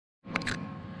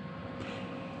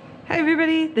Hi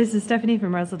everybody, this is Stephanie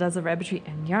from Razzledazzlerabbitry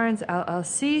and Yarns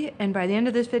LLC, and by the end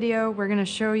of this video we're going to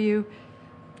show you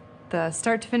the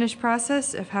start to finish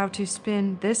process of how to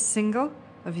spin this single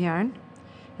of yarn.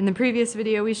 In the previous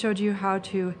video we showed you how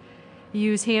to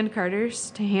use hand carders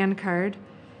to hand card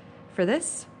for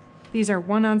this. These are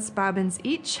 1-ounce bobbins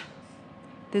each.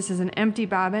 This is an empty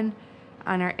bobbin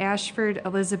on our Ashford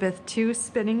Elizabeth 2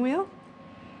 spinning wheel.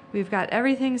 We've got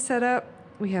everything set up.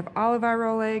 We have all of our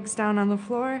roll legs down on the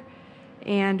floor,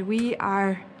 and we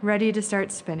are ready to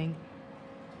start spinning.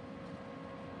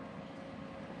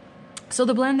 So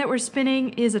the blend that we're spinning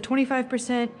is a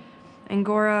 25%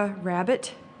 Angora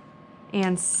Rabbit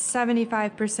and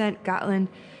 75% Gotland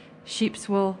sheep's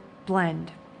wool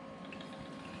blend.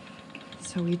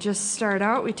 So we just start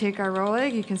out, we take our roll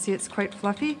leg, you can see it's quite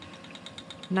fluffy,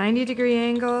 90-degree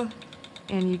angle,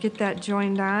 and you get that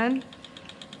joined on.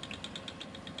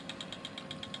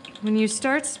 When you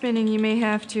start spinning, you may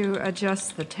have to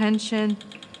adjust the tension.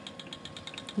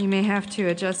 You may have to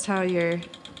adjust how you're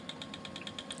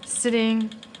sitting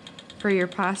for your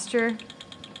posture.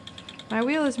 My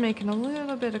wheel is making a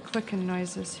little bit of clicking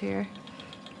noises here.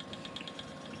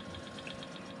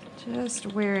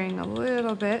 Just wearing a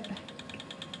little bit.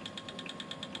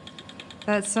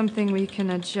 That's something we can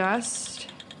adjust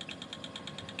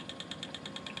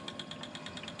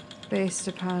based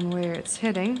upon where it's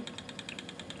hitting.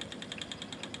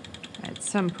 At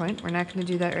some point, we're not going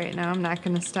to do that right now. I'm not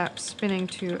going to stop spinning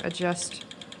to adjust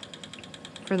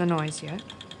for the noise yet.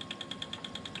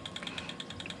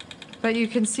 But you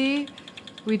can see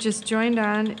we just joined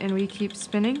on and we keep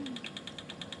spinning.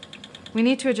 We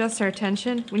need to adjust our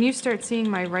tension. When you start seeing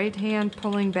my right hand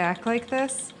pulling back like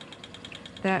this,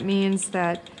 that means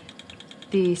that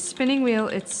the spinning wheel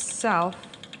itself,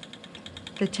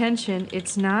 the tension,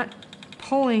 it's not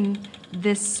pulling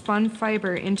this spun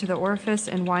fiber into the orifice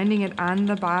and winding it on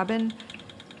the bobbin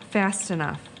fast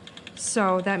enough.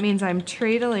 So that means I'm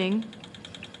treadling,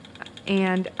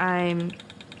 and I'm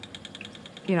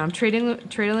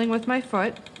treadling with my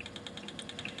foot.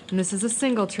 And this is a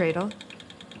single treadle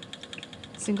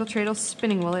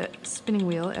spinning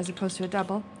wheel as opposed to a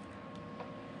double.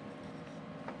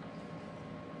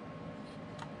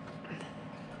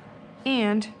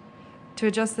 And to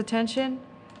adjust the tension,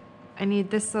 I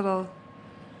need this little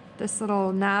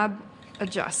knob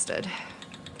adjusted.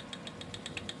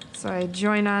 So I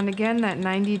join on again that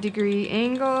 90-degree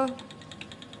angle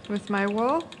with my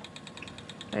wool.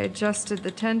 I adjusted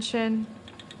the tension.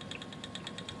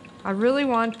 I really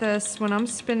want this, when I'm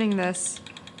spinning this,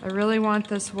 I really want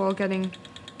this wool getting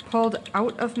pulled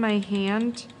out of my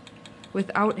hand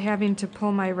without having to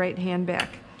pull my right hand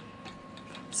back.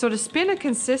 So to spin a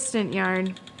consistent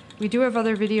yarn, we do have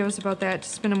other videos about that, to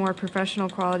spin a more professional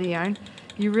quality yarn.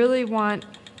 You really want,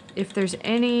 if there's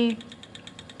any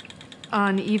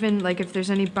uneven, like if there's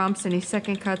any bumps, any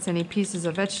second cuts, any pieces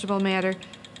of vegetable matter,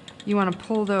 you want to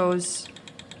pull those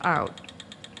out.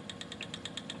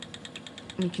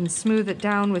 And you can smooth it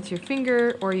down with your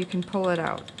finger, or you can pull it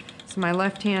out. So my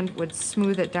left hand would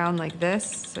smooth it down like this.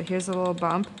 So here's a little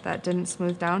bump that didn't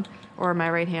smooth down, or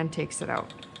my right hand takes it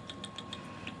out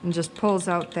and just pulls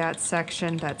out that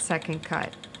section, that second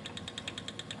cut.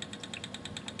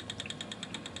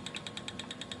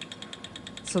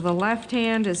 So the left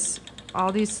hand is,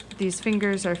 all these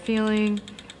fingers are feeling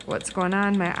what's going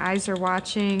on. My eyes are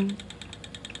watching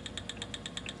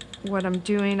what I'm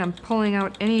doing. I'm pulling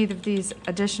out any of these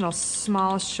additional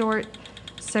small, short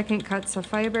second cuts of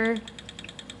fiber.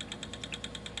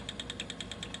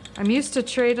 I'm used to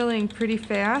treadling pretty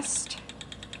fast,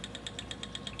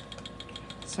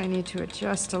 so I need to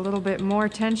adjust a little bit more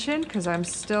tension because I'm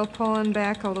still pulling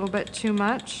back a little bit too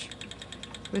much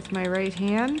with my right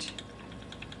hand.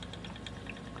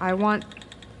 I want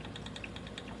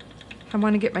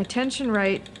to get my tension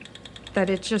right, that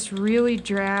it just really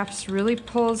drafts, really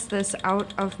pulls this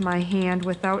out of my hand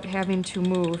without having to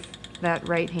move that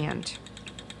right hand.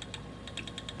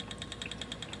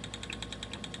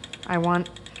 I want,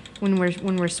 when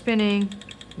we're spinning,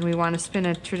 and we want to spin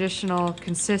a traditional,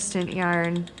 consistent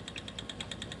yarn,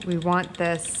 we want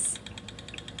this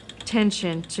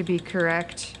tension to be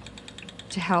correct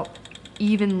to help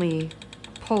evenly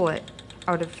pull it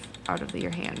out of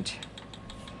your hand.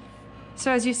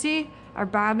 So as you see, our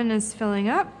bobbin is filling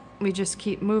up. We just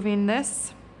keep moving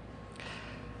this.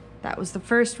 That was the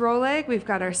first roll leg. We've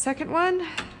got our second one.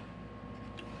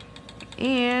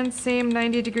 And same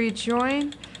 90-degree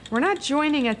join. We're not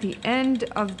joining at the end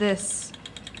of this.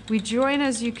 We join,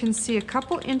 as you can see, a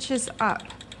couple inches up.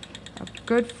 A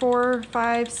good 4,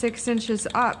 5, 6 inches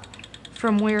up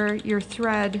from where your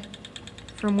thread,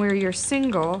 from where your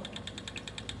single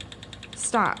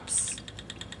stops.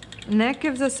 And that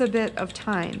gives us a bit of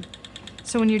time.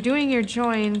 So when you're doing your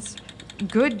joins,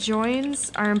 good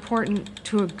joins are important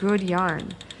to a good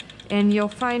yarn. And you'll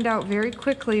find out very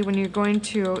quickly when you're going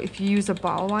to, if you use a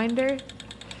ball winder,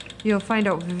 you'll find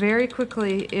out very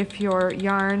quickly if your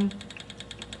yarn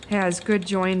has good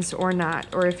joins or not,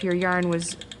 or if your yarn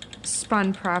was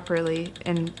spun properly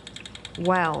and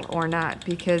well or not,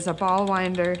 because a ball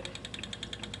winder,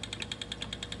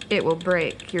 it will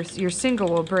break. Your single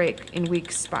will break in weak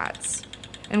spots.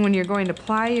 And when you're going to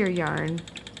ply your yarn,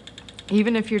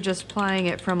 even if you're just plying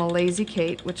it from a Lazy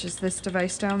Kate, which is this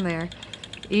device down there,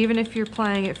 even if you're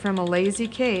plying it from a Lazy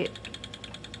Kate,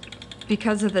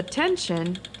 because of the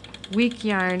tension, weak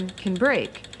yarn can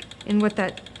break. And what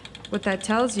that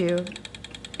tells you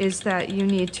is that you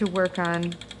need to work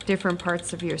on different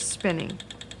parts of your spinning.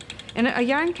 And a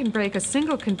yarn can break, a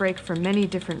single can break for many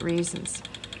different reasons.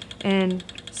 And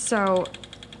so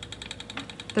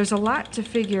there's a lot to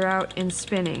figure out in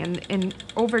spinning, and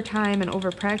over time and over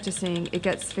practicing, it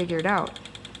gets figured out,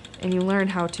 and you learn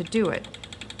how to do it.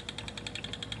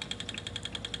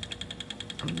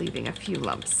 I'm leaving a few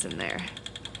lumps in there.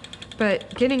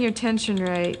 But getting your tension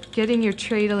right, getting your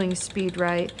treadling speed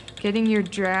right, getting your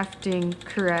drafting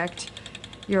correct,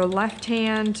 your left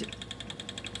hand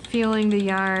feeling the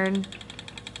yarn,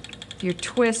 your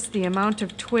twist, the amount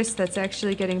of twist that's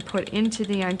actually getting put into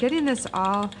the yarn, getting this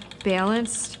all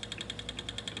balanced,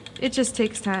 it just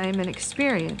takes time and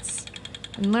experience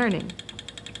and learning.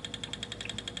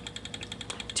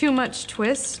 Too much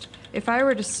twist, if I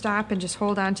were to stop and just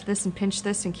hold on to this and pinch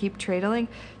this and keep treadling,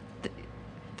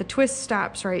 the twist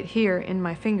stops right here in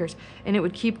my fingers, and it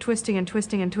would keep twisting and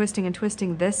twisting and twisting and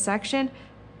twisting this section,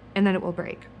 and then it will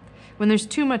break. When there's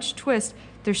too much twist,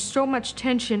 there's so much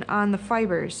tension on the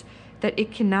fibers that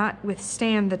it cannot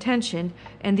withstand the tension,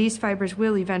 and these fibers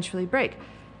will eventually break.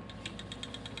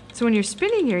 So when you're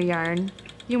spinning your yarn,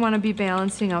 you want to be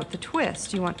balancing out the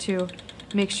twist. You want to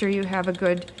make sure you have a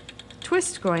good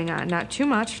twist going on, not too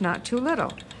much, not too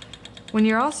little. When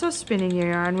you're also spinning your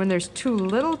yarn, when there's too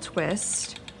little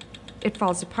twist, it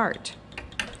falls apart.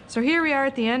 So here we are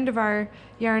at the end of our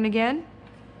yarn again,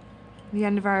 the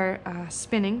end of our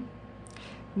spinning.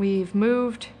 We've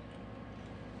moved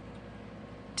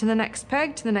to the next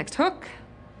peg, to the next hook.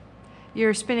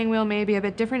 Your spinning wheel may be a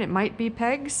bit different. It might be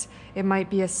pegs, it might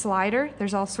be a slider.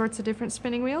 There's all sorts of different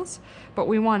spinning wheels, but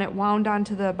we want it wound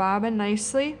onto the bobbin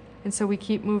nicely, and so we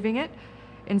keep moving it.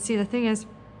 And see, the thing is,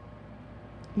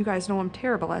 you guys know I'm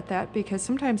terrible at that, because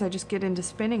sometimes I just get into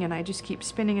spinning and I just keep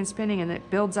spinning and spinning, and it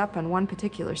builds up on one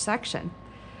particular section.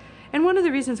 And one of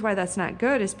the reasons why that's not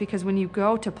good is because when you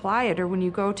go to ply it, or when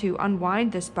you go to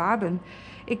unwind this bobbin,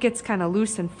 it gets kind of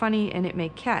loose and funny, and it may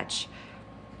catch.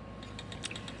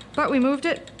 But we moved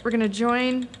it. We're going to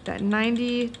join that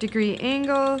 90-degree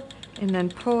angle and then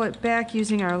pull it back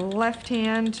using our left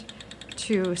hand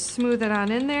to smooth it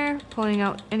on in there, pulling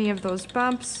out any of those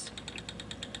bumps.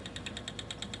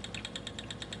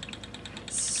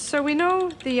 So we know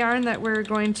the yarn that we're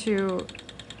going to,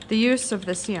 the use of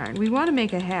this yarn. We want to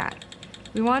make a hat.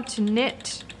 We want to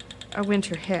knit a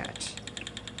winter hat.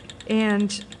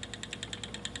 And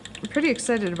I'm pretty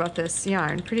excited about this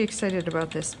yarn, pretty excited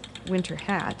about this winter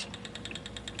hat,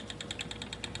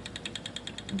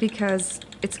 because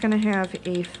it's going to have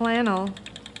a flannel,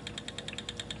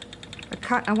 a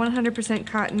 100%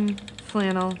 cotton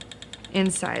flannel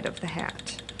inside of the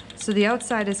hat. So the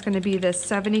outside is going to be this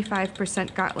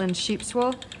 75% Gotland sheep's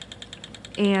wool,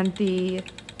 and the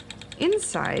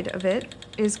inside of it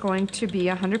is going to be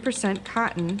 100%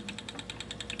 cotton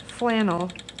flannel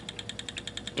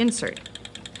insert,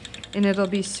 and it'll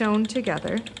be sewn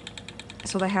together.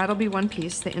 So the hat will be one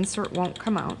piece, the insert won't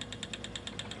come out.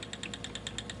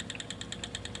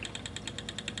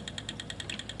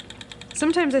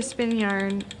 Sometimes I spin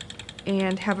yarn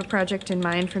and have a project in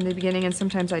mind from the beginning, and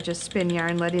sometimes I just spin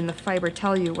yarn letting the fiber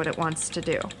tell you what it wants to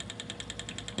do.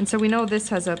 And so we know this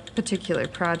has a particular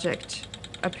project,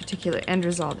 a particular end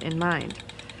result in mind.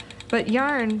 But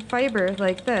yarn, fiber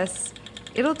like this,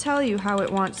 it'll tell you how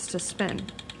it wants to spin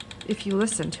if you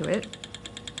listen to it.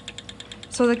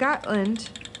 So the Gotland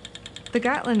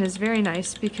is very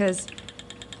nice because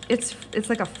it's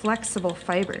like a flexible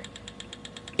fiber.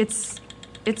 It's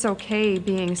okay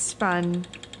being spun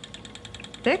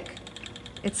thick.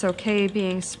 It's okay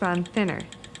being spun thinner.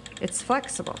 It's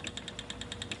flexible.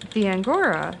 The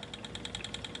Angora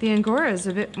is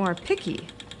a bit more picky.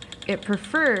 It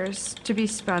prefers to be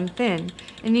spun thin,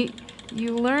 and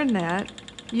you learn that.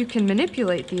 You can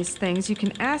manipulate these things. You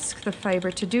can ask the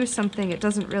fiber to do something it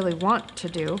doesn't really want to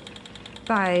do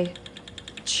by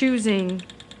choosing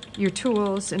your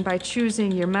tools and by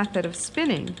choosing your method of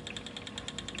spinning.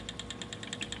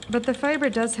 But the fiber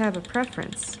does have a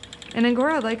preference. And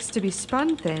Angora likes to be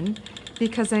spun thin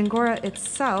because Angora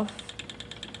itself,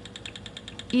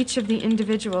 each of the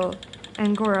individual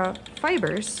Angora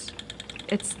fibers,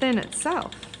 it's thin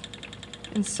itself.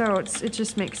 And so it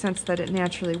just makes sense that it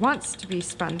naturally wants to be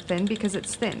spun thin because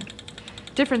it's thin.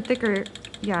 Different thicker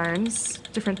yarns,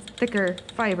 different thicker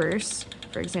fibers,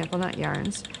 for example, not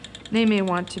yarns, they may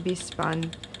want to be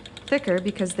spun thicker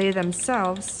because they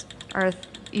themselves are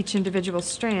each individual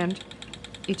strand,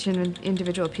 each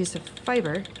individual piece of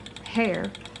fiber,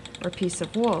 hair, or piece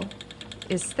of wool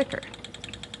is thicker.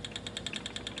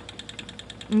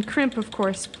 And crimp, of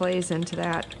course, plays into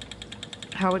that.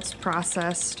 How it's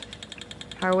processed,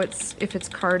 if it's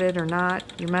carded or not,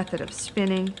 your method of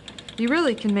spinning. You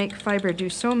really can make fiber do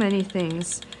so many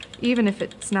things, even if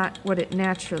it's not what it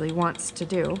naturally wants to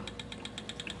do.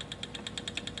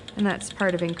 And that's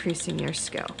part of increasing your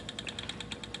skill.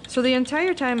 So the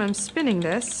entire time I'm spinning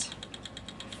this,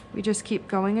 we just keep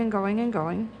going and going and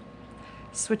going.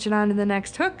 Switch it on to the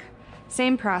next hook.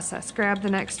 Same process. Grab the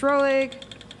next row leg,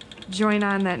 join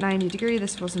on that 90 degree.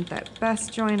 This wasn't that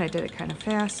best join. I did it kind of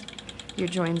fast. Your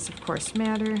joins, of course,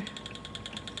 matter.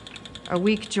 A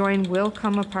weak join will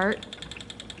come apart.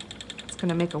 It's going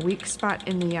to make a weak spot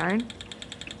in the yarn.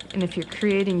 And if you're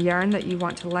creating yarn that you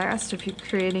want to last, if you're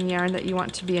creating yarn that you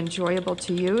want to be enjoyable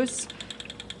to use,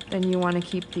 then you want to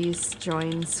keep these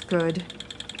joins good.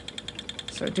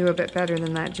 So do a bit better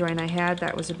than that join I had.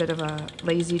 That was a bit of a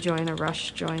lazy join, a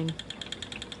rush join.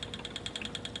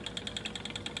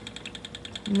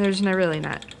 And there's really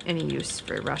not any use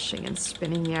for rushing and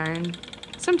spinning yarn.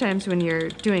 Sometimes when you're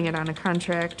doing it on a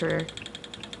contract, or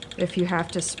if you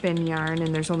have to spin yarn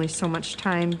and there's only so much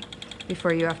time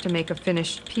before you have to make a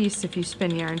finished piece, if you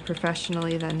spin yarn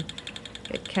professionally, then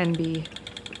it can be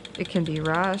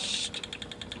rushed.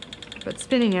 But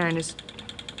spinning yarn is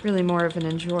really more of an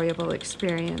enjoyable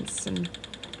experience and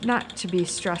not to be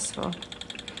stressful.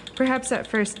 Perhaps at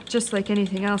first, just like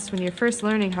anything else, when you're first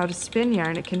learning how to spin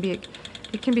yarn, it can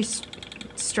be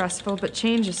stressful, but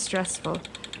change is stressful.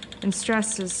 And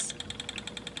stress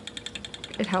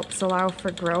it helps allow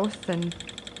for growth, and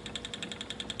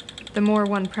the more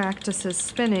one practices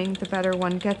spinning, the better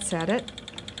one gets at it.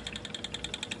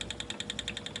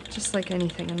 Just like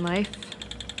anything in life.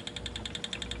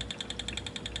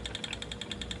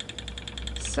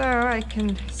 So I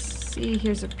can see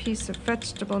here's a piece of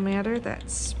vegetable matter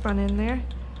that's spun in there.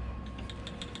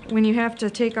 When you have to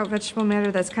take out vegetable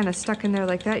matter that's kind of stuck in there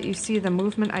like that, you see the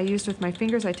movement I used with my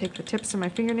fingers. I take the tips of my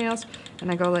fingernails and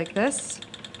I go like this.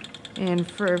 And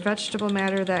for vegetable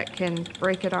matter, that can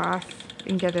break it off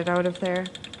and get it out of there.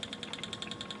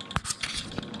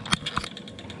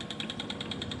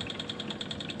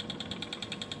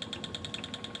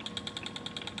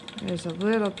 There's a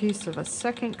little piece of a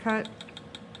second cut.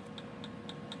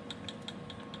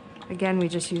 Again, we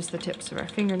just use the tips of our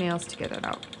fingernails to get it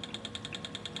out.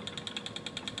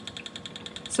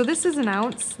 So this is an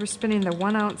ounce. We're spinning the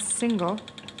 1 ounce single.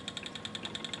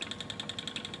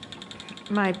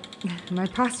 My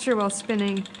posture while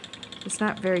spinning is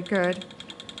not very good,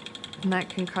 and that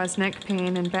can cause neck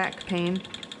pain and back pain.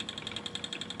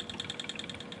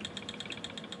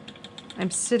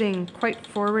 I'm sitting quite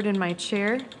forward in my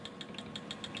chair,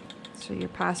 so your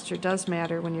posture does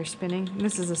matter when you're spinning. And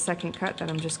this is a second cut that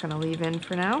I'm just going to leave in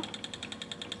for now.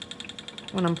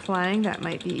 When I'm plying, that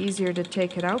might be easier to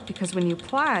take it out, because when you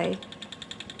ply,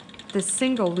 this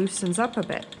single loosens up a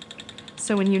bit.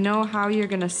 So when you know how you're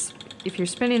going to, if you're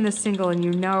spinning this single and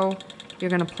you know you're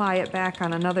going to ply it back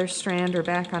on another strand or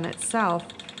back on itself,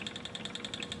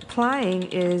 plying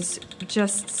is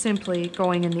just simply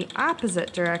going in the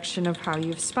opposite direction of how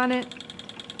you've spun it.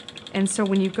 And so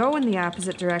when you go in the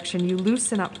opposite direction, you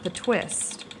loosen up the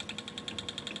twist.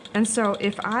 And so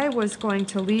if I was going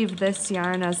to leave this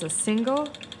yarn as a single,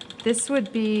 this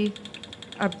would be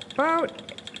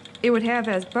about, it would have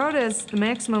about as the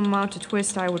maximum amount of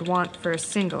twist I would want for a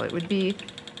single. It would be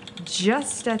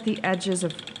just at the edges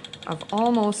of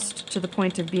almost to the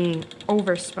point of being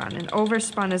overspun. And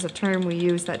overspun is a term we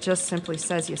use that just simply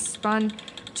says you spun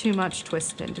too much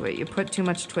twist into it. You put too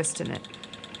much twist in it.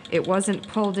 It wasn't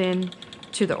pulled in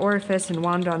to the orifice and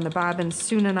wound on the bobbin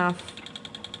soon enough.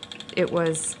 It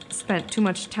was spent too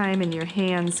much time in your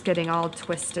hands getting all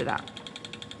twisted up.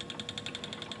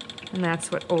 And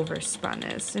that's what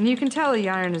overspun is. And you can tell a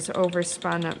yarn is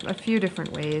overspun a few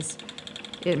different ways.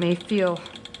 It may feel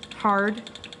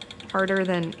harder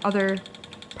than other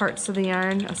parts of the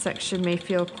yarn. A section may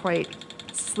feel quite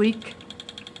sleek,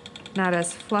 not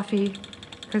as fluffy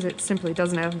because it simply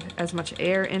doesn't have as much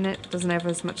air in it, doesn't have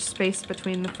as much space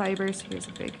between the fibers. Here's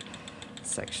a big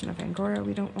section of Angora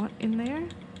we don't want in there.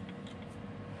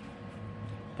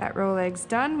 That row leg's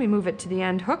done. We move it to the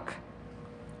end hook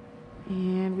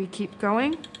and we keep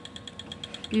going.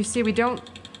 You see we don't,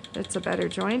 that's a better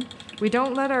join. We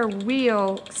don't let our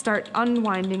wheel start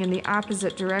unwinding in the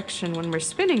opposite direction when we're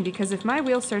spinning, because if my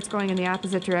wheel starts going in the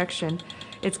opposite direction,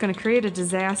 it's going to create a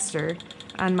disaster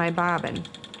on my bobbin.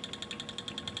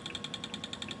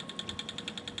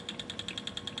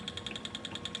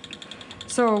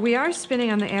 So we are spinning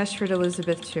on the Ashford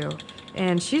Elizabeth too,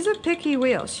 and she's a picky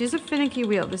wheel. She's a finicky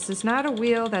wheel. This is not a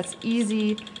wheel that's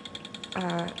easy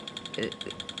to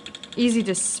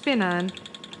spin on,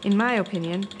 in my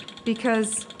opinion,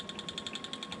 because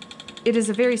it is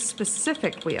a very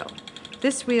specific wheel.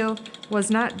 This wheel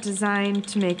was not designed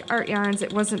to make art yarns.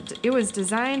 It was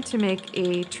designed to make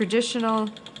a traditional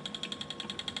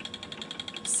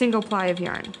single ply of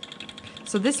yarn.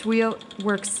 So this wheel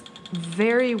works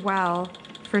very well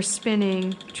for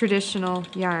spinning traditional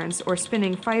yarns or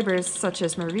spinning fibers such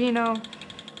as merino,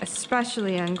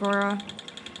 especially Angora.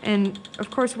 And of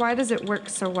course, why does it work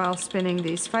so well spinning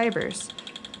these fibers?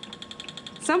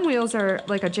 Some wheels are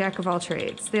like a jack of all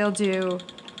trades. They'll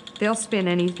spin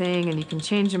anything and you can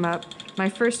change them up. My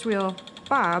first wheel,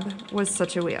 Bob, was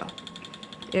such a wheel.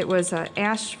 It was an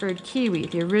Ashford Kiwi,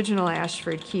 the original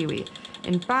Ashford Kiwi.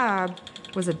 And Bob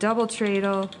was a double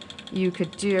treadle. You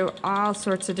could do all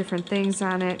sorts of different things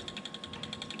on it.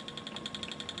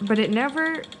 But it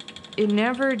never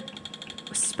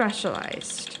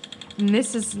specialized. And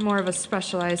this is more of a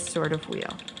specialized sort of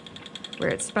wheel, where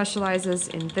it specializes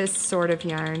in this sort of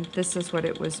yarn. This is what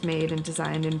it was made and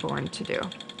designed and born to do.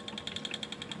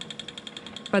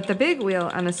 But the big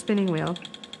wheel on a spinning wheel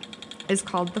is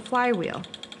called the flywheel.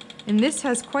 And this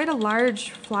has quite a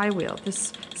large flywheel.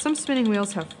 Some spinning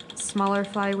wheels have smaller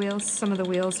flywheels. Some of the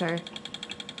wheels are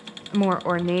more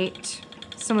ornate.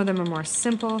 Some of them are more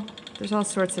simple. There's all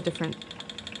sorts of different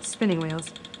spinning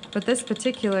wheels. But this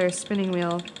particular spinning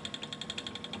wheel,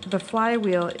 the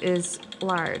flywheel is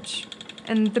large.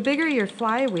 And the bigger your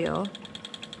flywheel,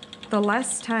 the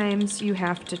less times you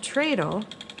have to treadle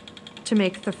to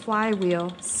make the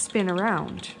flywheel spin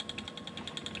around.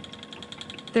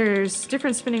 There's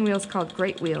different spinning wheels called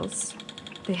great wheels.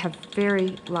 They have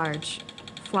very large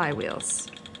flywheels.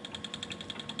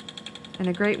 And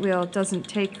a great wheel doesn't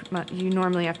take much. You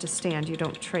normally have to stand. You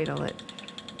don't treadle it.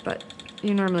 But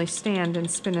you normally stand and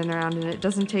spin it around, and it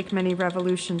doesn't take many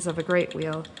revolutions of a great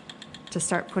wheel to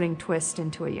start putting twist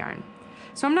into a yarn.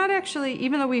 So I'm not actually,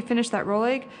 even though we finished that row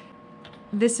leg,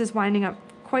 this is winding up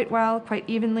quite well, quite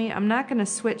evenly. I'm not going to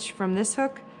switch from this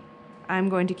hook. I'm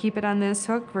going to keep it on this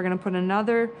hook. We're going to put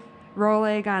another row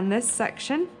leg on this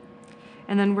section,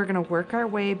 and then we're going to work our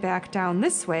way back down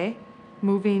this way,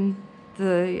 moving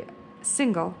the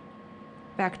single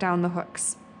back down the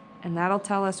hooks. And that'll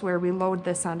tell us where we load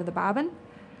this onto the bobbin.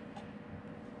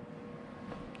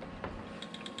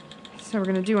 So we're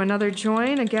going to do another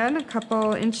join again, a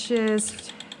couple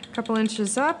inches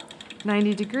up,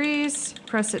 90 degrees.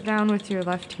 Press it down with your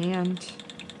left hand.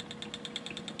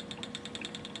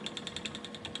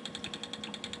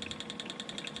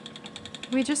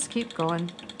 We just keep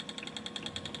going.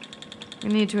 We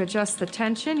need to adjust the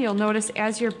tension. You'll notice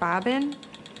as your bobbin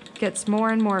gets more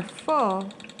and more full,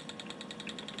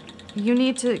 you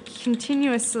need to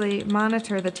continuously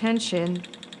monitor the tension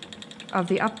of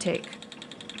the uptake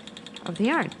of the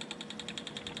yarn.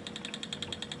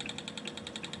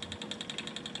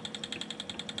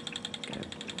 Got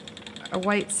a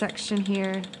white section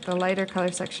here. The lighter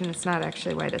color section, it's not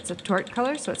actually white, it's a tort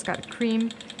color, so it's got a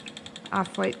cream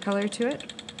off-white color to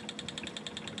it.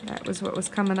 That was what was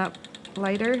coming up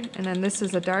lighter. And then this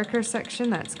is a darker section,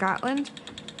 that's Gotland.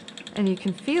 And you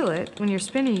can feel it when you're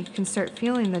spinning, you can start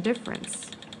feeling the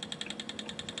difference.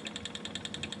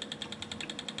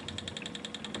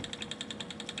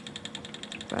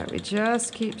 But we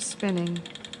just keep spinning.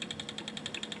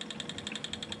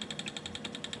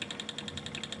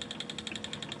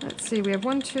 Let's see, we have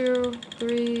 1, 2,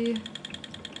 3,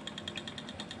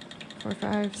 4,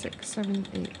 5, 6, 7,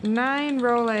 8, 9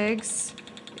 row legs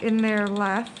in there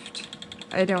left.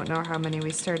 I don't know how many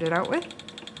we started out with.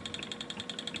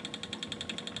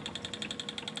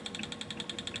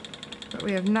 But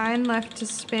we have 9 left to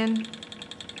spin.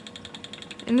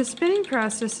 And the spinning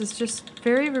process is just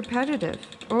very repetitive.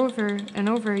 Over and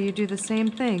over you do the same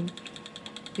thing.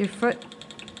 Your foot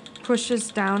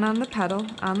pushes down on the pedal,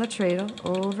 on the treadle,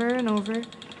 over and over.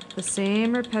 The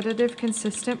same repetitive,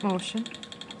 consistent motion.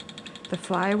 The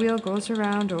flywheel goes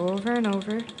around over and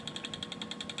over.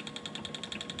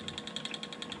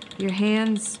 Your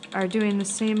hands are doing the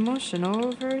same motion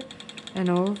over and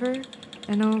over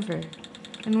and over.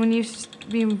 And when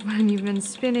you've been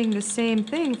spinning the same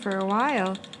thing for a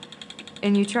while,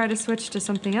 and you try to switch to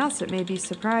something else, it may be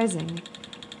surprising.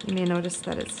 You may notice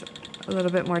that it's a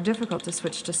little bit more difficult to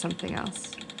switch to something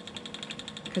else.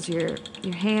 Because your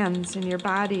hands and your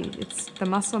body, it's the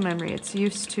muscle memory, it's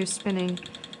used to spinning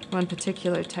one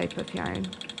particular type of yarn.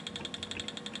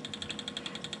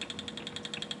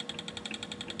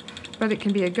 But it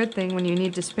can be a good thing when you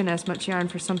need to spin as much yarn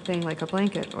for something like a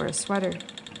blanket or a sweater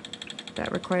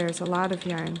that requires a lot of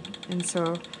yarn. And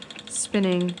so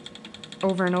spinning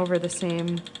over and over the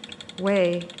same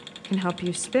way can help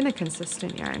you spin a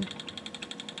consistent yarn.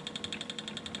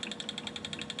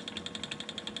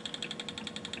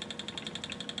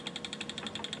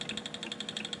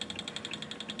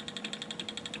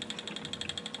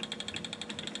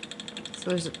 So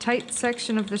there's a tight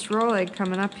section of this roll egg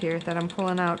coming up here that I'm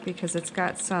pulling out because it's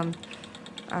got some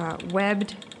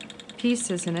webbed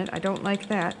pieces in it. I don't like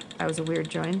that. That was a weird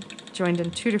join. Joined in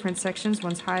two different sections.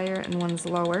 One's higher and one's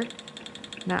lower.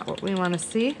 Not what we want to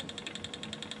see.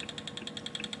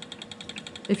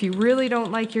 If you really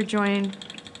don't like your join,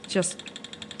 just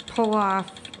pull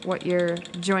off what you're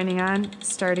joining on.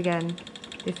 Start again.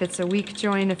 If it's a weak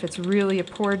join, if it's really a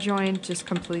poor join, just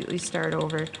completely start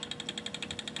over.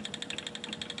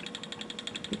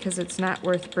 Because it's not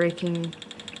worth breaking,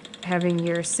 having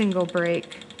your single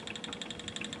break.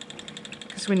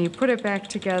 Because when you put it back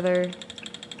together,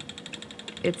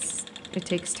 it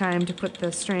takes time to put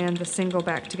the strand, the single,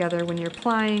 back together when you're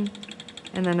plying,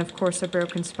 and then of course a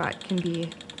broken spot can be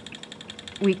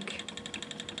weak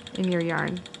in your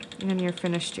yarn, in your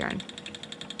finished yarn.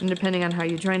 And depending on how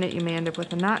you join it, you may end up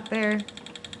with a knot there,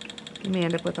 you may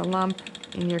end up with a lump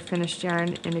in your finished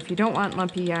yarn, and if you don't want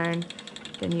lumpy yarn,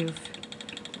 then you've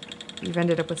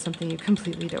ended up with something you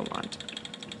completely don't want.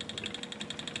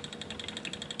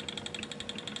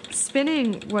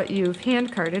 Spinning what you've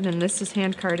hand carded, and this is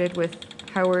hand carded with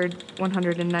Howard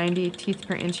 190 teeth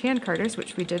per inch hand carders,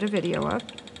 which we did a video of.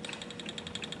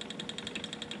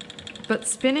 But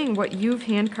spinning what you've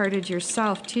hand carded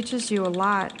yourself teaches you a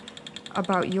lot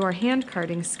about your hand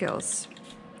carding skills.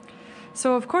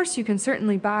 So of course you can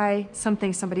certainly buy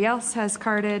something somebody else has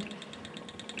carded,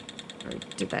 or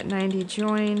did that 90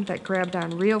 join that grabbed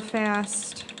on real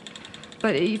fast.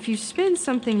 But if you spin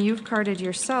something you've carded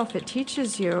yourself, it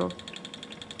teaches you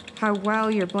how well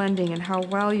you're blending and how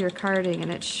well you're carding,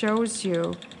 and it shows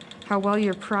you how well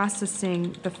you're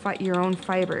processing your own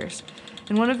fibers.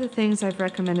 And one of the things I've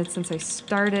recommended since I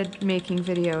started making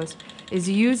videos is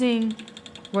using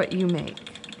what you make.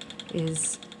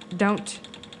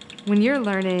 When you're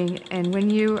learning and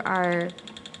when you are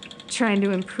trying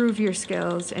to improve your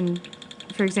skills, and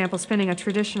for example spinning a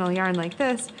traditional yarn like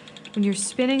this, when you're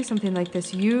spinning something like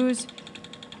this, use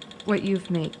what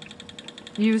you've made.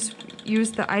 Use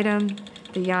the item,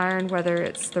 the yarn, whether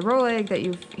it's the roll egg that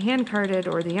you've hand carded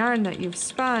or the yarn that you've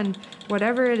spun,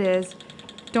 whatever it is,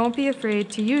 don't be afraid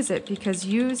to use it, because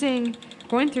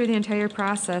going through the entire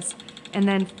process and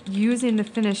then using the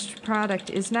finished product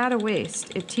is not a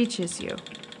waste. It teaches you.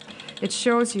 It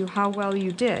shows you how well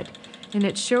you did. And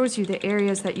it shows you the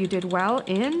areas that you did well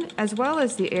in, as well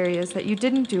as the areas that you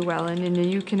didn't do well in, and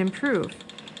you can improve.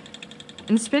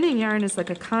 And spinning yarn is like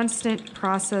a constant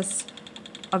process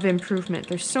of improvement.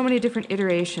 There's so many different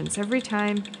iterations. Every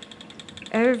time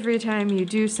you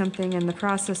do something in the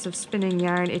process of spinning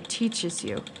yarn, it teaches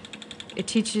you. It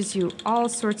teaches you all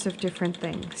sorts of different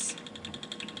things.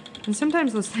 And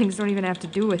sometimes those things don't even have to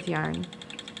do with yarn.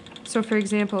 So for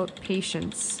example,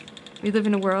 patience. We live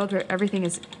in a world where everything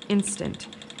is instant.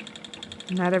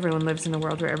 Not everyone lives in a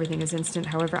world where everything is instant.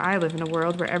 However, I live in a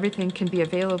world where everything can be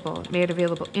made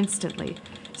available instantly.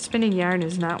 Spinning yarn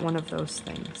is not one of those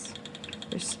things.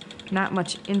 There's not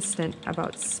much instant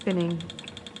about spinning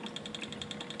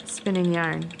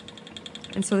yarn.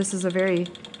 And so this is a very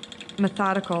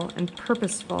methodical and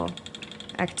purposeful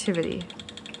activity.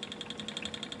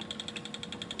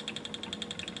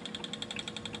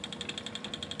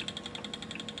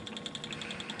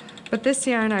 But this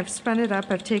yarn, I've spun it up,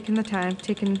 I've taken the time,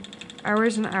 taken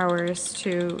hours and hours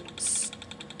to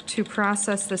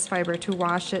process this fiber, to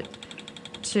wash it,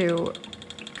 to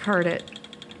card it,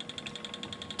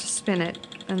 to spin it,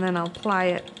 and then I'll ply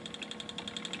it,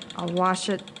 I'll wash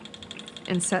it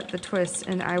and set the twists,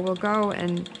 and I will go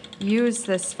and use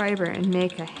this fiber and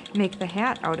make the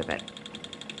hat out of it.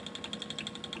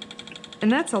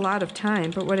 And that's a lot of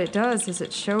time, but what it does is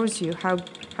it shows you how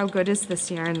good is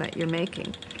this yarn that you're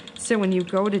making. So when you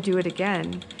go to do it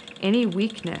again, any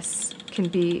weakness can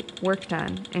be worked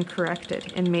on and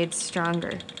corrected and made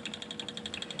stronger.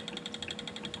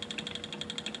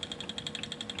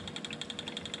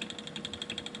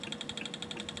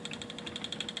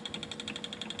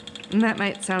 And that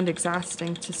might sound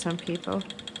exhausting to some people,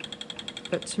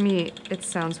 but to me, it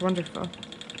sounds wonderful.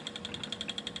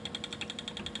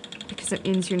 Because it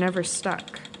means you're never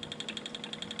stuck.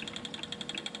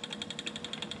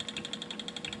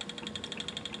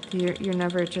 You're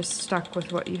never just stuck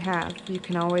with what you have. You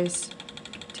can always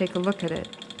take a look at it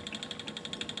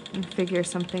and figure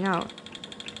something out.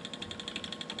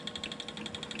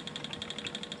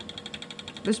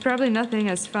 There's probably nothing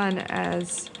as fun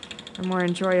as, or more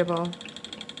enjoyable.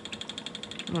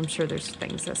 Well, I'm sure there's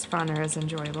things as fun or as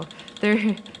enjoyable.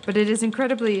 But it is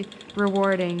incredibly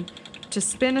rewarding to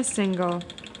spin a single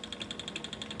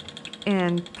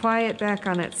and ply it back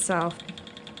on itself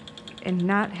and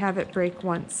not have it break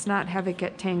once, not have it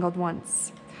get tangled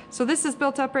once. So this is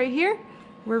built up right here.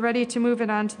 We're ready to move it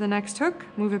on to the next hook,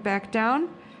 move it back down,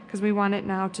 because we want it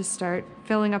now to start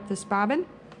filling up this bobbin.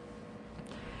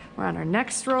 We're on our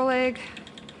next roll egg.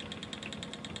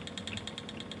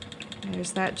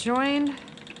 There's that join.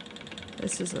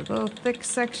 This is a little thick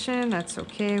section. That's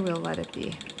okay, we'll let it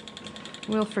be.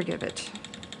 We'll forgive it.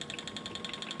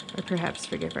 Or perhaps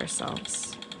forgive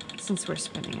ourselves, since we're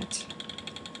spinning it.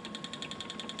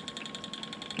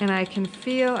 And I can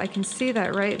see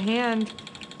that right hand,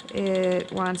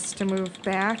 it wants to move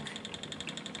back.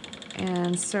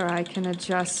 And so I can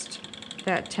adjust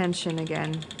that tension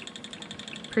again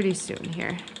pretty soon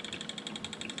here.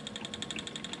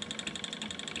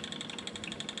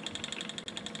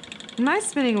 My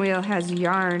spinning wheel has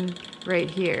yarn right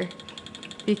here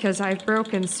because I've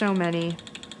broken so many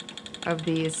of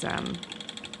these,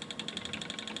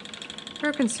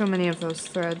 those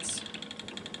threads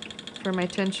for my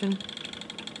tension.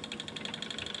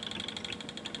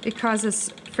 It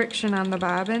causes friction on the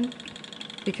bobbin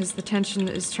because the tension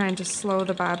is trying to slow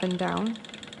the bobbin down.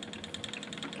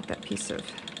 Get that piece of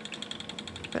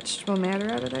vegetable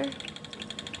matter out of there.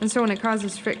 And so when it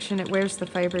causes friction, it wears the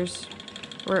fibers,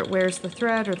 or it wears the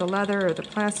thread or the leather or the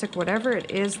plastic, whatever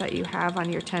it is that you have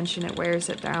on your tension, it wears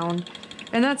it down.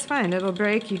 And that's fine, it'll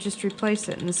break, you just replace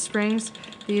it. And the springs,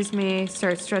 these may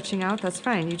start stretching out, that's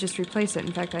fine, you just replace it.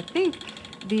 In fact, I think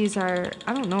these are,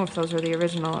 I don't know if those were the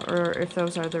original or if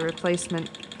those are the replacement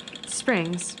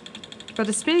springs. But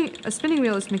a spinning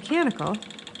wheel is mechanical,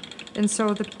 and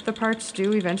so the parts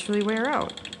do eventually wear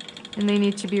out, and they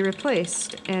need to be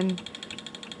replaced. And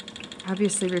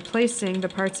obviously replacing the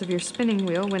parts of your spinning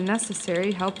wheel when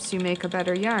necessary helps you make a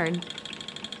better yarn,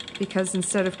 because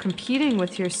instead of competing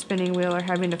with your spinning wheel or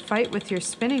having to fight with your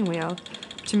spinning wheel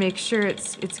to make sure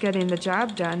it's getting the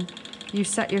job done, you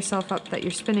set yourself up that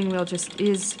your spinning wheel just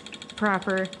is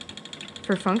proper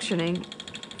for functioning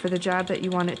for the job that you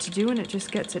want it to do, and it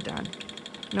just gets it done.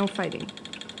 No fighting.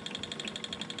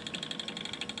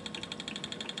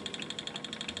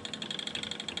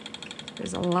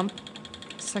 There's a lump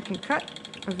second cut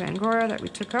of Angora that we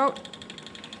took out.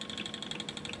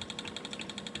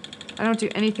 I don't do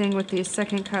anything with these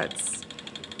second cuts.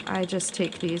 I just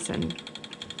take these and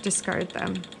discard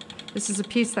them. This is a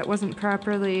piece that wasn't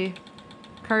properly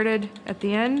carded at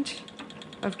the end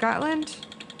of Gotland.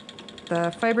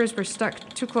 The fibers were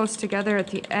stuck too close together at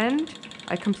the end.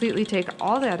 I completely take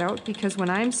all that out because when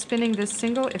I'm spinning this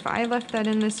single, if I left that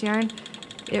in this yarn,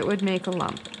 it would make a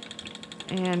lump.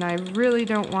 And I really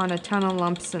don't want a ton of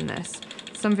lumps in this.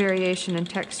 Some variation in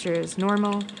texture is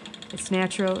normal, it's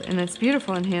natural, and it's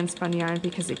beautiful in hand spun yarn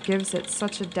because it gives it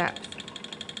such a depth.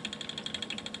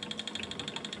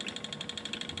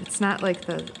 It's not like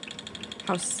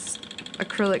how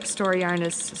acrylic store yarn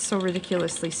is so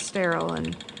ridiculously sterile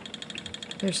and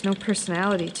there's no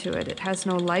personality to it. It has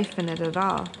no life in it at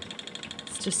all.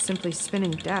 It's just simply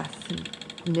spinning death and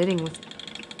knitting with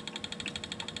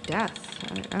death.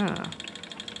 I don't know.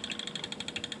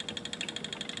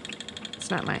 It's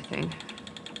not my thing.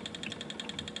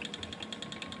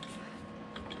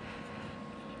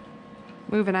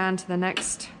 Moving on to the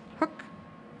next hook.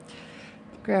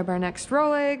 Grab our next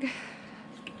roll egg.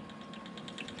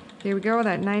 Here we go,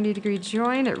 that 90-degree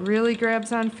join. It really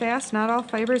grabs on fast. Not all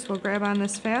fibers will grab on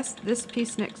this fast. This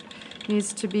piece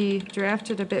needs to be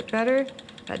drafted a bit better.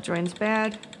 That join's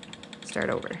bad. Start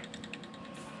over.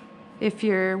 If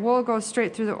your wool goes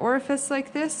straight through the orifice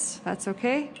like this, that's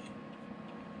okay.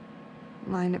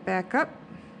 Line it back up.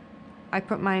 I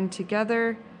put mine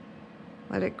together.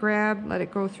 Let it grab, let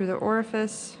it go through the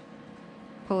orifice.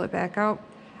 Pull it back out.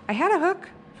 I had a hook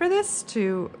for this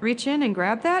to reach in and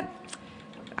grab that.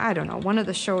 I don't know, one of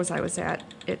the shows I was at,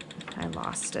 I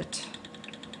lost it.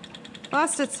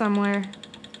 Lost it somewhere.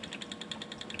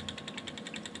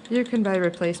 You can buy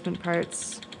replacement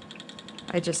parts.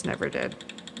 I just never did.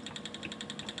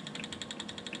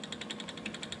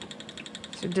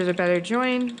 So did a better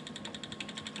join.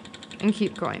 and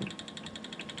keep going.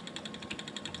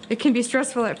 It can be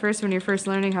stressful at first when you're first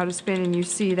learning how to spin and you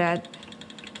see that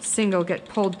single get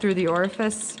pulled through the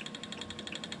orifice,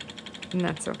 and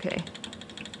that's okay.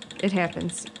 It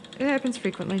happens. It happens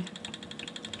frequently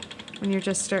when you're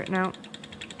just starting out,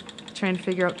 trying to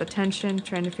figure out the tension,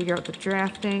 trying to figure out the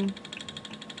drafting,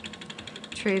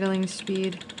 treadling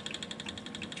speed,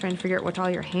 trying to figure out what all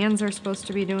your hands are supposed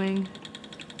to be doing.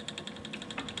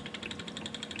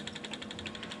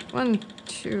 1,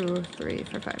 2, 3,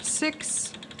 4, 5,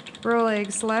 6 roll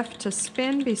eggs left to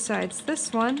spin besides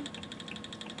this one.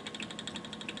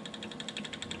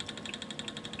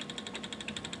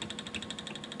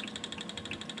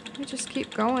 You just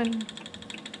keep going.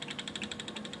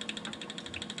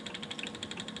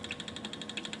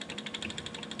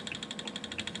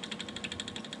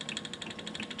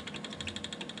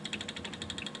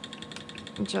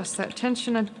 Adjust that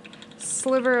tension, a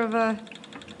sliver of a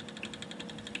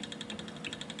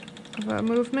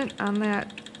movement on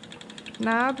that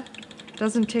knob.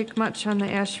 Doesn't take much on the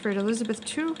Ashford Elizabeth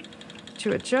 2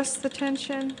 to adjust the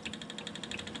tension.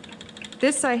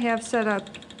 This I have set up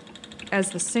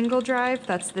as the single drive.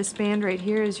 That's this band right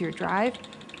here is your drive.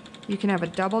 You can have a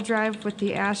double drive with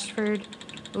the Ashford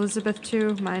Elizabeth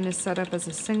 2. Mine is set up as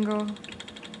a single.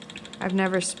 I've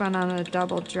never spun on a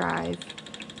double drive,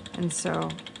 and so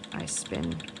I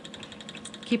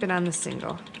keep it on the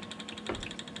single.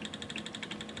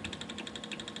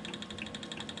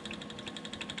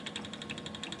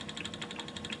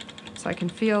 So I can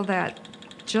feel that,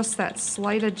 just that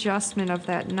slight adjustment of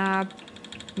that knob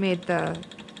made the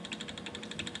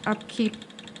uptake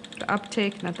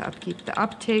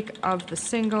of the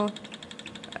single.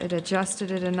 It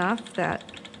adjusted it enough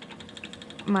that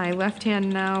my left hand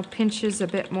now pinches a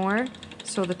bit more,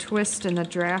 so the twist and the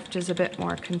draft is a bit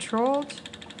more controlled.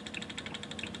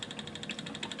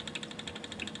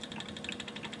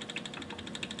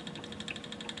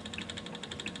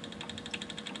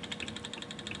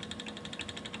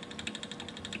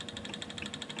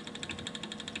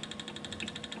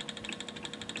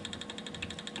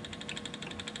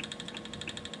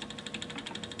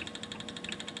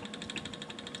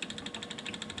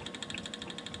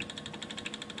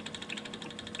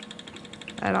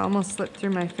 That almost slipped through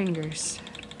my fingers.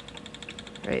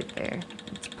 Right there.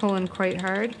 It's pulling quite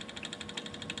hard.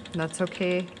 That's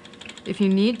okay. If you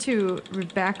need to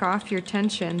back off your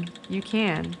tension, you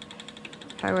can.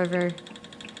 However,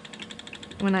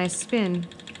 when I spin,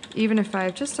 even if I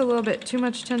have just a little bit too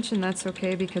much tension, that's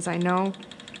okay, because I know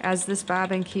as this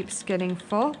bobbin keeps getting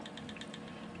full,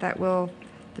 the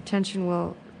tension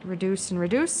will reduce and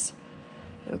reduce.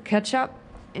 It'll catch up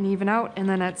and even out, and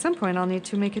then at some point I'll need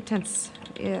to make it tense.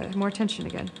 Yeah, more tension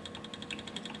again.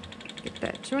 Get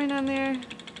that joint on there.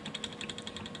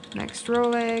 Next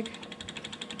roll egg.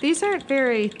 These aren't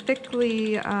very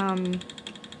thickly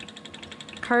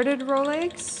carded roll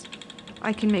eggs.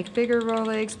 I can make bigger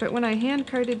roll eggs, but when I hand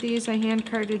carded these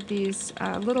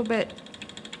a little bit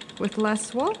with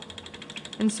less wool.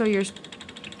 And so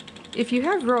if you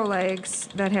have roll eggs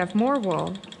that have more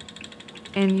wool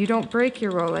and you don't break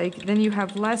your roll egg, then you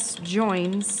have less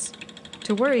joins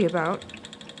to worry about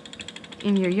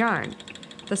in your yarn.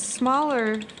 The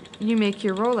smaller you make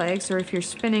your roll eggs, or if you're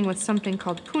spinning with something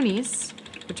called ponies,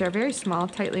 which are very small,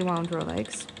 tightly wound roll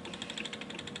eggs.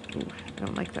 Ooh, I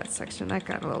don't like that section. That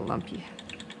got a little lumpy.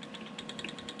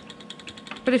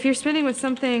 But if you're spinning with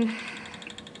something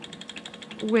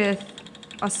with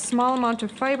a small amount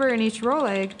of fiber in each roll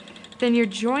egg, then you're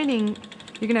going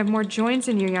to have more joins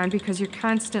in your yarn because you're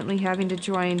constantly having to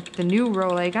join the new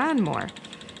roll egg on more.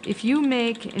 If you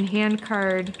make and hand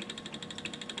card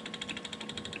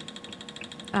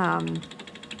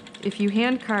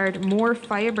more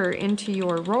fiber into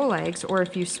your roll eggs, or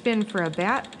if you spin from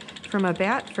a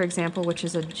bat, for example, which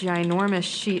is a ginormous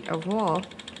sheet of wool,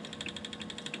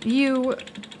 you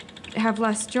have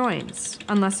less joins,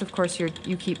 unless of course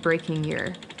you keep breaking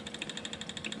your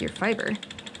fiber.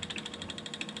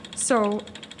 So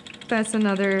that's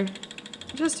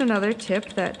just another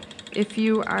tip, that if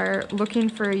you are looking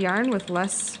for a yarn with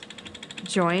less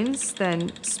joins,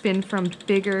 then spin from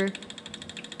bigger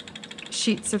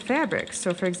sheets of fabric.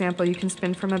 So for example, you can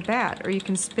spin from a bat, or you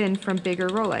can spin from bigger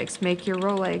roll eggs. Make your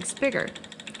roll eggs bigger,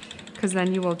 because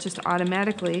then you will just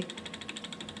automatically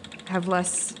have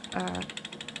less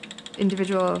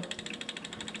individual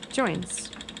joins.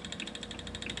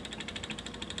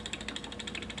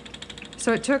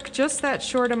 So it took just that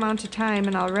short amount of time,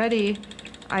 and already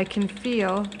I can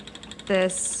feel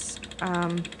this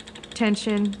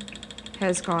tension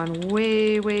has gone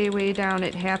way, way, way down.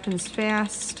 It happens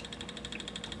fast.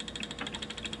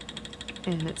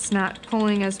 And it's not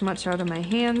pulling as much out of my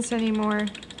hands anymore.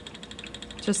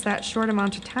 Just that short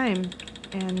amount of time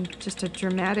and just a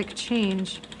dramatic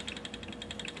change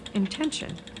in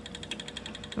tension.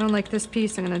 Unlike this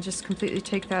piece, I'm going to just completely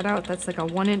take that out. That's like a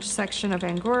 1-inch section of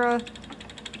Angora.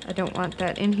 I don't want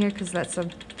that in here because that's a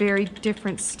very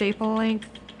different staple length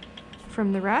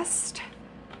from the rest.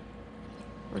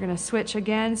 We're going to switch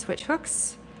again, switch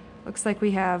hooks. Looks like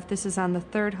we have, this is on the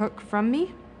 3rd hook from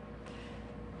me.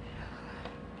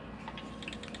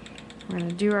 We're going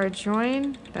to do our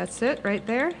join. That's it right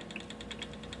there.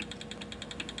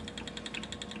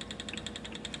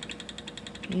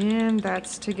 And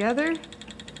that's together.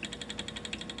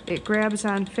 It grabs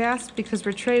on fast because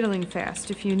we're treadling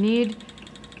fast. If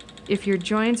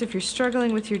you're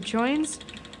struggling with your joins,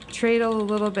 treadle a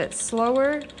little bit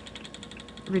slower,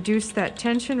 reduce that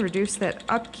tension, reduce that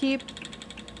upkeep,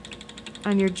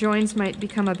 and your joins might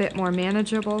become a bit more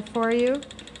manageable for you.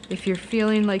 If you're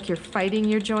feeling like you're fighting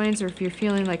your joins, or if you're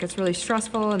feeling like it's really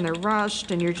stressful and they're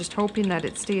rushed and you're just hoping that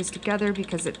it stays together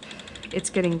because it's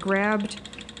getting grabbed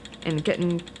and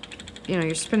getting,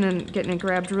 you're spinning, getting it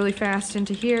grabbed really fast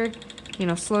into here,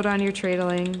 slow down your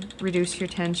treadling, reduce your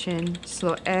tension,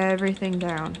 slow everything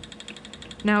down.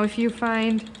 Now, if you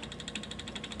find,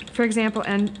 for example,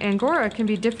 Angora can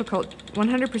be difficult,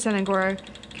 100% Angora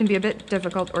can be a bit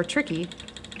difficult or tricky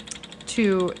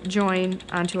to join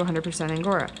onto 100%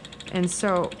 Angora. And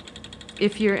so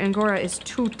if your Angora is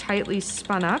too tightly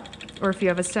spun up, or if you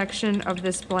have a section of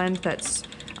this blend that's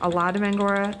a lot of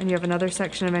Angora and you have another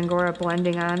section of Angora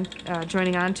blending on,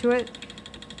 joining onto it,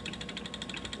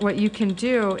 what you can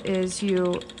do is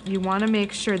you want to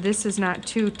make sure this is not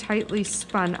too tightly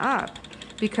spun up,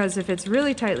 because if it's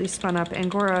really tightly spun up,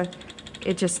 Angora,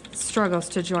 it just struggles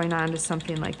to join on to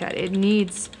something like that. It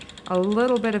needs a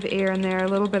little bit of air in there, a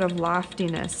little bit of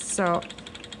loftiness. So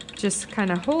just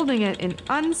kind of holding it and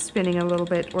unspinning a little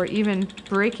bit, or even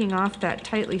breaking off that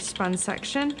tightly spun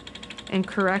section and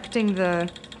correcting the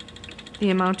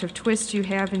amount of twist you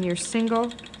have in your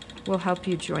single will help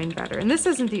you join better. And this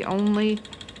isn't the only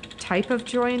type of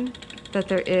join that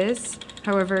there is.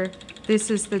 However,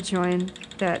 this is the join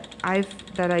that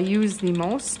I use the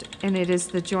most, and it is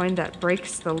the join that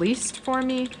breaks the least for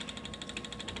me.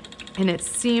 And it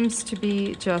seems to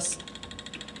be, just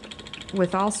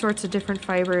with all sorts of different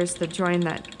fibers, the join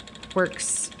that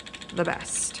works the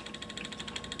best.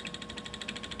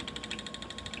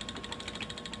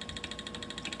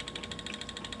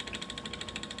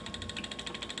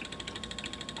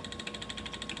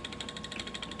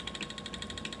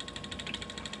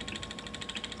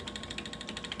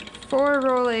 Four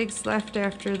roll eggs left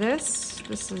after this.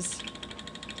 This is,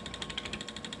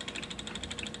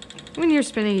 when you're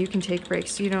spinning, you can take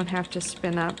breaks, so you don't have to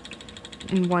spin up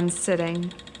in one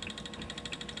sitting.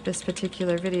 This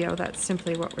particular video, that's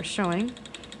simply what we're showing.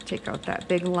 Take out that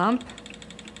big lump,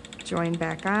 join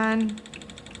back on.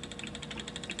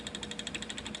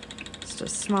 Just a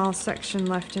small section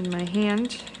left in my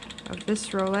hand of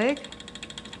this roll egg.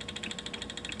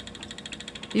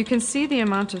 You can see the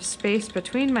amount of space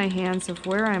between my hands of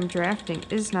where I'm drafting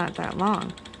is not that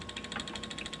long.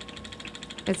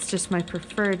 It's just my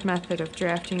preferred method of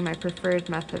drafting, my preferred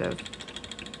method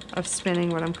of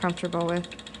spinning, what I'm comfortable with.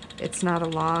 It's not a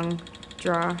long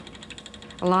draw.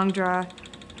 A long draw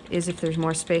is if there's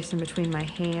more space in between my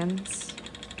hands.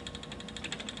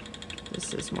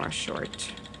 This is more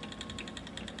short.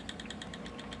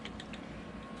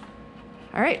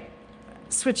 All right,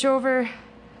 switch over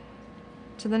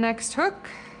to the next hook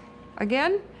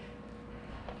again.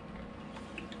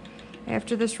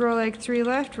 After this row egg 3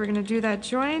 left, we're going to do that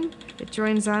join. It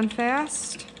joins on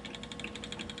fast.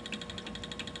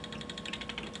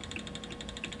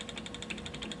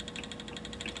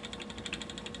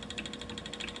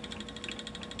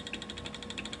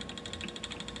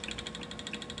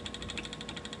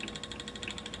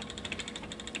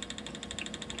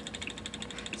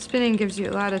 Spinning gives you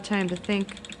a lot of time to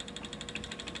think.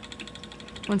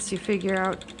 Once you figure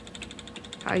out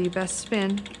how you best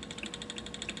spin,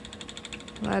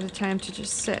 a lot of time to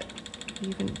just sit,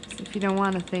 even if you don't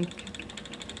want to think.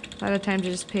 A lot of time to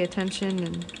just pay attention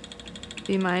and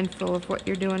be mindful of what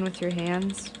you're doing with your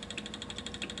hands.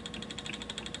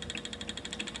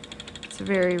 It's a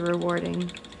very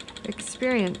rewarding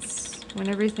experience when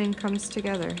everything comes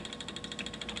together.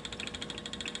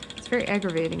 It's very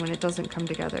aggravating when it doesn't come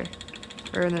together,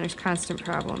 or when there's constant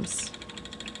problems.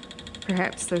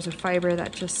 Perhaps there's a fiber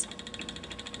that just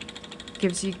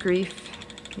gives you grief.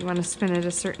 You want to spin it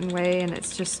a certain way and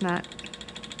it's just not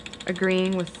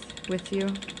agreeing with you.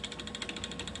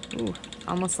 Ooh,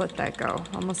 almost let that go.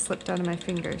 Almost slipped out of my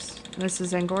fingers. This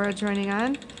is Angora joining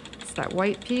on. It's that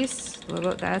white piece,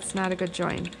 that's not a good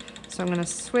join. So I'm going to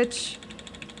switch,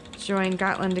 join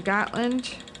Gotland to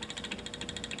Gotland.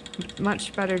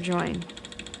 Much better join.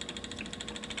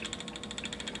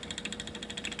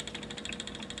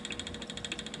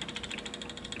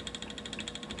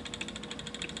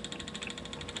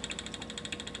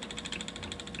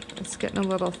 It's getting a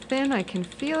little thin. I can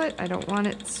feel it. I don't want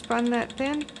it spun that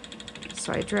thin.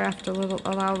 So I draft a little,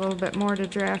 allow a little bit more to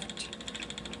draft,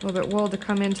 a little bit wool to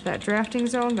come into that drafting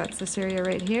zone. That's this area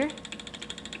right here.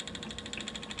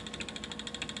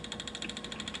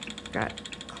 Got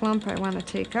clump I want to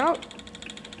take out.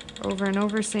 Over and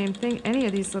over, same thing. Any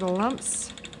of these little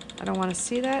lumps, I don't want to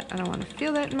see that. I don't want to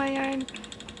feel that in my yarn.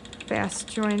 Fast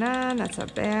join on, that's a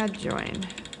bad join.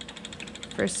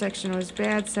 First section was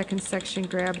bad, second section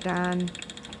grabbed on.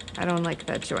 I don't like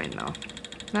that join though.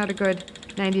 Not a good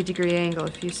 90-degree angle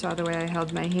if you saw the way I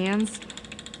held my hands.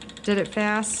 Did it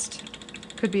fast,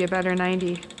 could be a better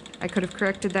 90. I could have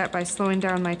corrected that by slowing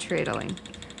down my treadling.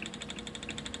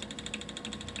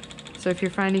 So if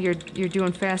you're finding you're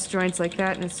doing fast joints like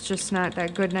that and it's just not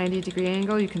that good 90-degree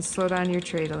angle, you can slow down your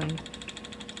treadling.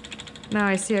 Now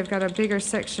I see I've got a bigger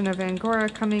section of Angora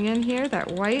coming in here,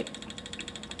 that white.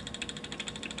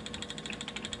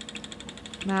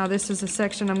 Now this is a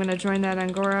section I'm going to join that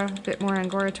Angora, a bit more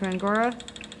Angora to Angora,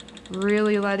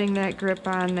 really letting that grip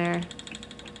on there.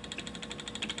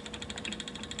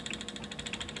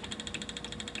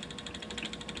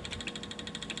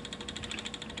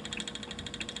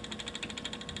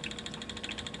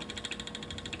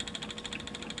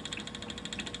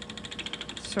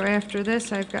 So after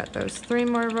this, I've got those 3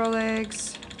 more row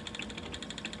legs.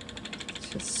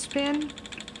 Just spin.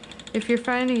 If you're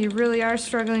finding you really are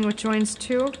struggling with joins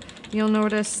too, you'll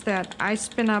notice that I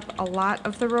spin up a lot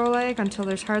of the row leg until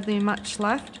there's hardly much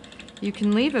left. You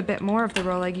can leave a bit more of the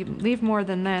row leg. You can leave more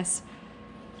than this.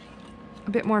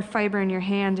 A bit more fiber in your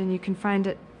hand and you can find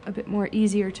it a bit more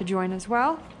easier to join as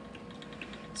well.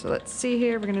 So let's see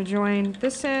here. We're going to join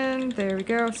this in. There we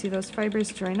go. See those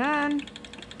fibers join on.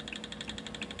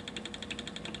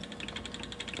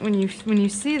 When you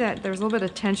see that, there's a little bit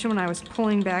of tension when I was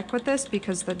pulling back with this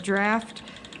because the draft,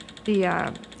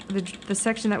 the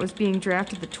section that was being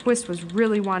drafted, the twist was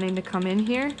really wanting to come in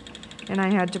here, and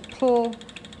I had to pull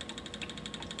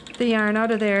the yarn out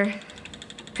of there,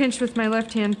 pinch with my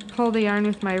left hand, pull the yarn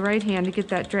with my right hand to get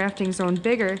that drafting zone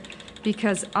bigger,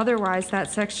 because otherwise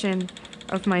that section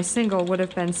of my single would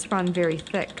have been spun very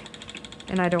thick,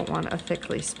 and I don't want a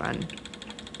thickly spun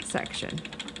section.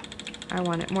 I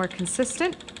want it more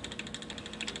consistent.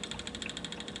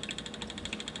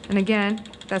 And again,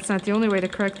 that's not the only way to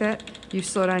correct that. You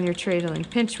slow down your treadling.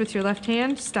 Pinch with your left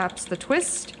hand stops the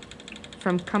twist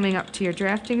from coming up to your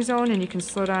drafting zone, and you can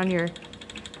slow down your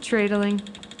treadling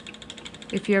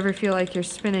if you ever feel like your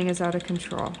spinning is out of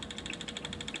control.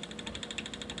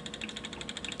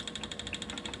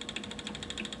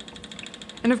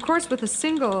 And of course, with a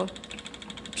single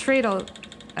treadle,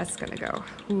 that's gonna go.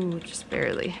 Ooh, just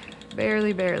barely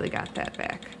got that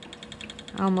back.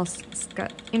 Almost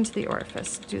got into the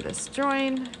orifice. Do this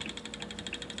join.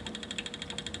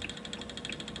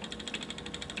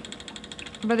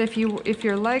 But if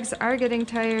your legs are getting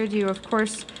tired, you of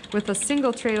course with a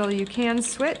single treadle you can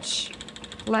switch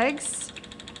legs.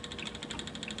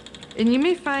 And you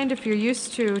may find if you're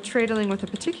used to treadling with a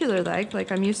particular leg,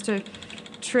 like I'm used to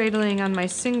treadling on my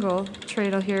single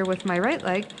treadle here with my right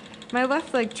leg, my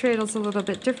left leg treadles a little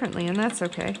bit differently, and that's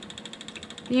okay.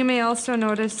 You may also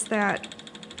notice that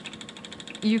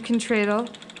you can treadle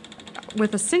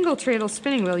with a single treadle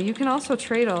spinning wheel. You can also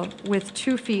treadle with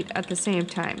 2 feet at the same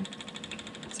time.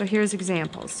 So here's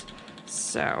examples.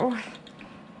 So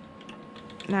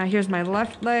now here's my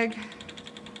left leg.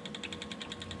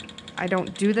 I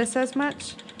don't do this as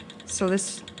much, so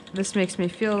this makes me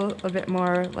feel a bit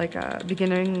more like a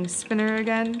beginning spinner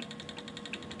again.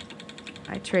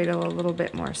 I treadle a little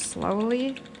bit more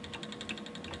slowly.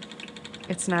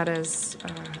 It's not as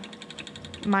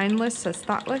mindless as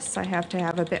thoughtless. I have to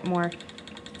have a bit more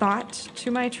thought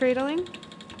to my treadling.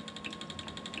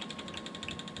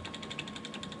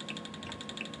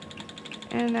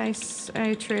 And I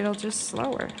treadle just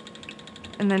slower.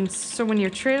 And then, so when you're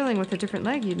treadling with a different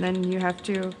leg, then you have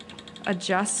to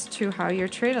adjust to how you're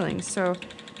treadling. So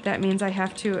that means I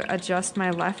have to adjust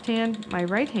my left hand, my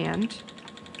right hand,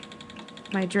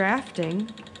 my drafting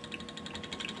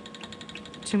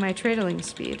to my treadling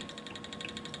speed.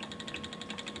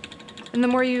 And the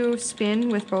more you spin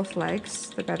with both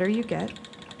legs, the better you get.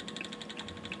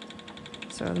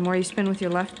 So the more you spin with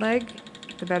your left leg,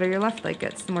 the better your left leg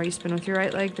gets. The more you spin with your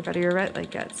right leg, the better your right leg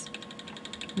gets.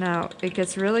 Now, it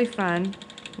gets really fun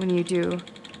when you do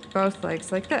both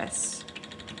legs like this.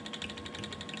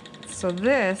 So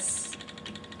this,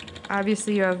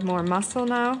 obviously you have more muscle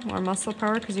now, more muscle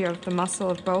power, because you have the muscle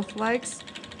of both legs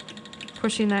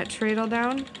pushing that treadle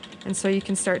down. And so you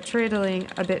can start treadling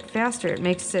a bit faster. It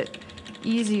makes it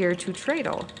easier to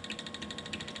treadle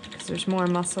because there's more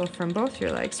muscle from both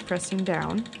your legs pressing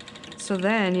down. So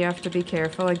then you have to be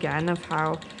careful again of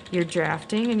how you're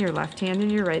drafting in your left hand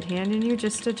and your right hand, and you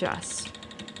just adjust.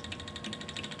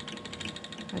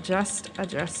 Adjust,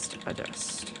 adjust,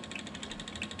 adjust.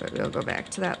 But we'll go back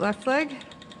to that left leg.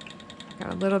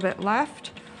 Got a little bit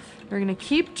left. We're gonna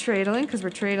keep treadling because we're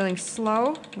treadling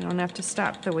slow. You don't have to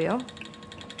stop the wheel.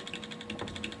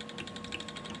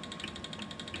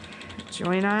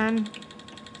 Join on.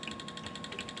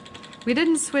 We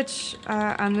didn't switch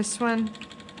on this one.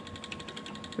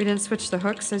 We didn't switch the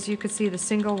hooks. As you could see, the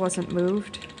single wasn't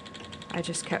moved. I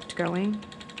just kept going.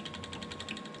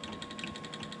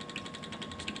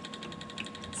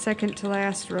 Second to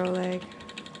last row leg.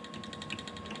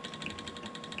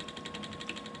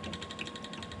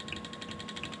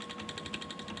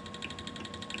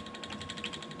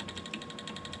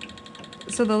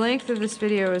 So the length of this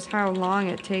video is how long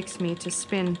it takes me to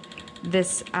spin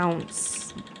this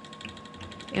ounce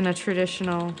in a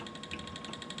traditional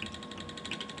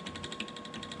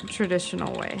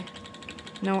way.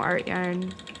 No art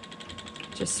yarn,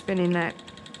 just spinning that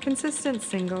consistent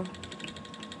single.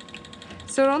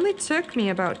 So it only took me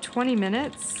about 20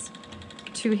 minutes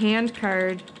to hand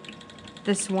card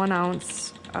this 1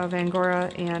 ounce of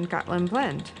Angora and Gotland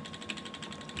blend.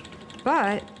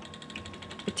 But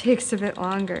it takes a bit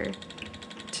longer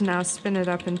to now spin it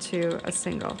up into a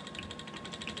single.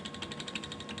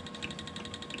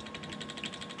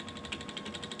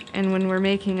 And when we're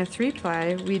making a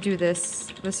 3-ply, we do this.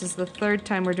 This is the 3rd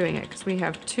time we're doing it because we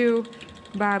have 2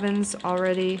 bobbins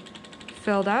already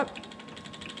filled up,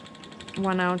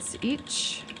 1 ounce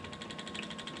each.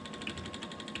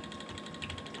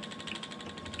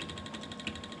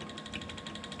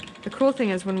 The cool thing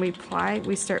is when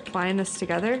we start plying this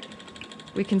together,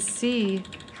 we can see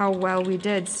how well we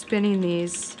did spinning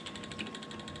these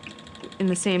in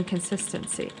the same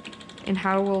consistency. And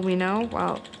how will we know?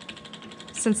 Well,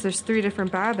 since there's 3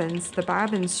 different bobbins, the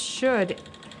bobbins should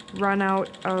run out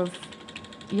of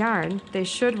yarn. They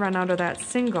should run out of that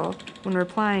single when we're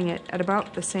plying it at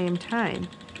about the same time.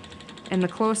 And the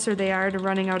closer they are to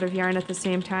running out of yarn at the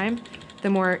same time,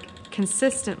 the more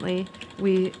consistently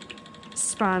we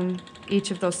spun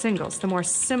each of those singles, the more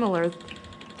similar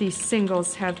these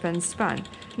singles have been spun.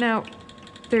 Now,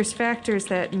 there's factors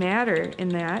that matter in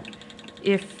that.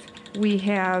 If we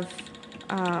have,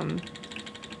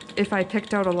 if I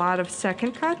picked out a lot of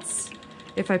second cuts,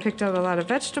 if I picked out a lot of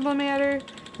vegetable matter,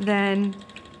 then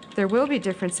there will be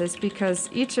differences because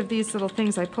each of these little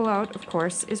things I pull out, of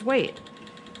course, is weight.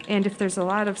 And if there's a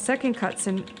lot of second cuts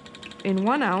in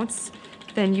 1 ounce,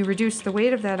 then you reduce the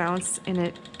weight of that ounce and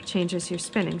it changes your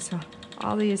spinning. So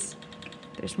all these,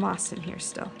 there's moss in here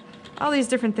still. All these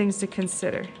different things to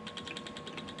consider.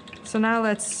 So now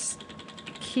let's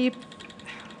keep,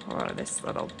 this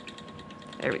little,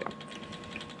 there we go.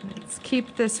 Let's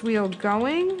keep this wheel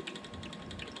going.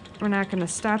 We're not going to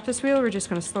stop this wheel. We're just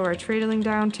going to slow our treadling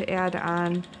down to add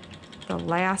on the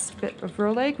last bit of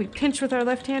row leg. We pinch with our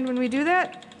left hand when we do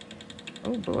that.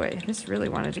 Oh boy, this really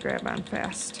wanted to grab on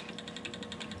fast.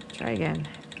 Try again.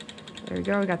 There we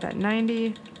go, we got that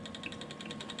 90.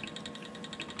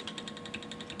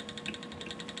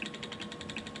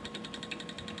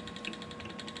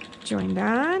 Joined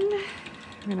on.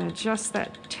 We're going to adjust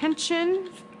that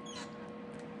tension.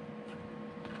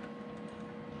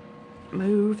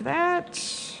 Move that.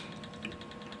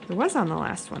 It was on the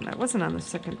last one. That wasn't on the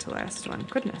second to last one.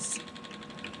 Goodness.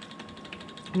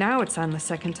 Now it's on the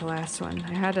second to last one.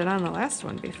 I had it on the last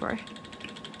one before.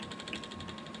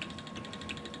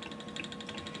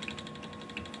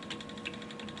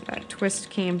 That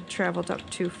twist traveled up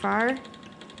too far.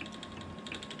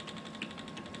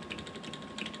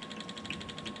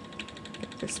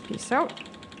 Get this piece out.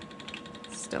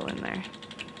 It's still in there.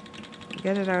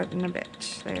 Get it out in a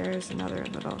bit. There's another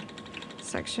little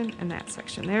section and that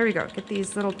section. There we go. Get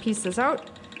these little pieces out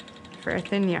for a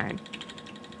thin yarn.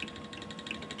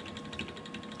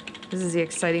 This is the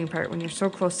exciting part when you're so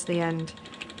close to the end.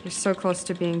 You're so close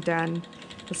to being done,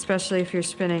 especially if you're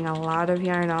spinning a lot of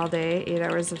yarn all day. 8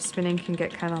 hours of spinning can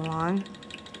get kind of long.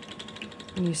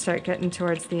 When you start getting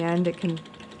towards the end,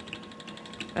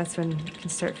 that's when you can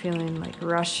start feeling like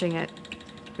rushing it.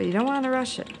 But you don't want to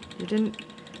rush it. You didn't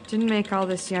make all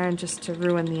this yarn just to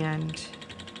ruin the end.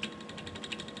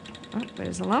 Oh,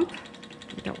 there's a lump.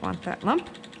 You don't want that lump.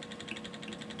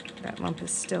 That lump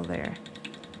is still there.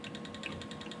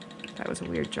 That was a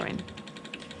weird join.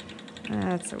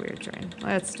 That's a weird join.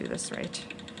 Let's do this right.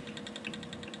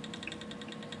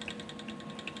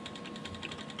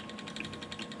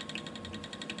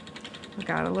 I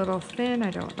got a little thin,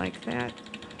 I don't like that.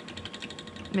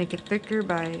 Make it thicker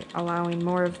by allowing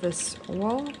more of this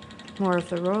wool, more of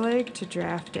the roll egg to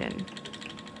draft in.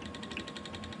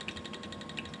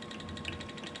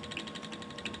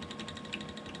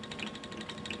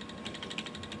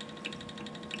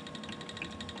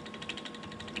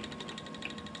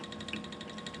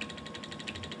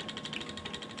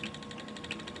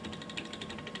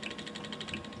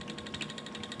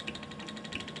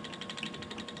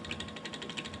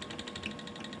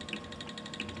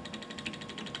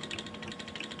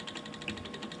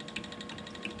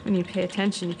 When you pay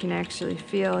attention, you can actually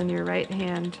feel in your right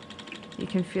hand. You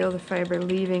can feel the fiber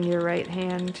leaving your right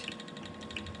hand.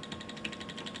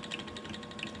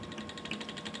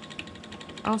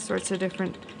 All sorts of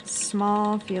different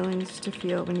small feelings to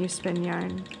feel when you spin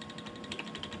yarn.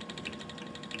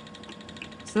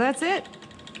 So that's it.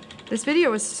 This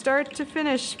video was start to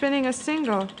finish spinning a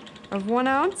single of 1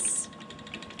 ounce.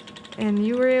 And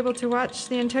you were able to watch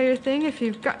the entire thing if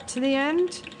you've got to the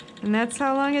end. And that's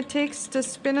how long it takes to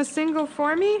spin a single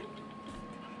for me.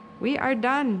 We are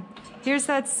done. Here's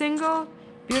that single.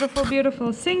 Beautiful,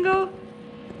 beautiful single.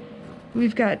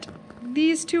 We've got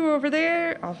these two over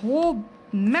there. A whole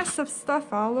mess of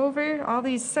stuff all over. All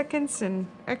these seconds and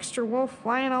extra wool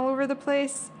flying all over the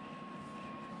place.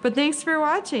 But thanks for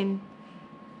watching.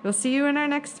 We'll see you in our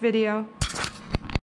next video.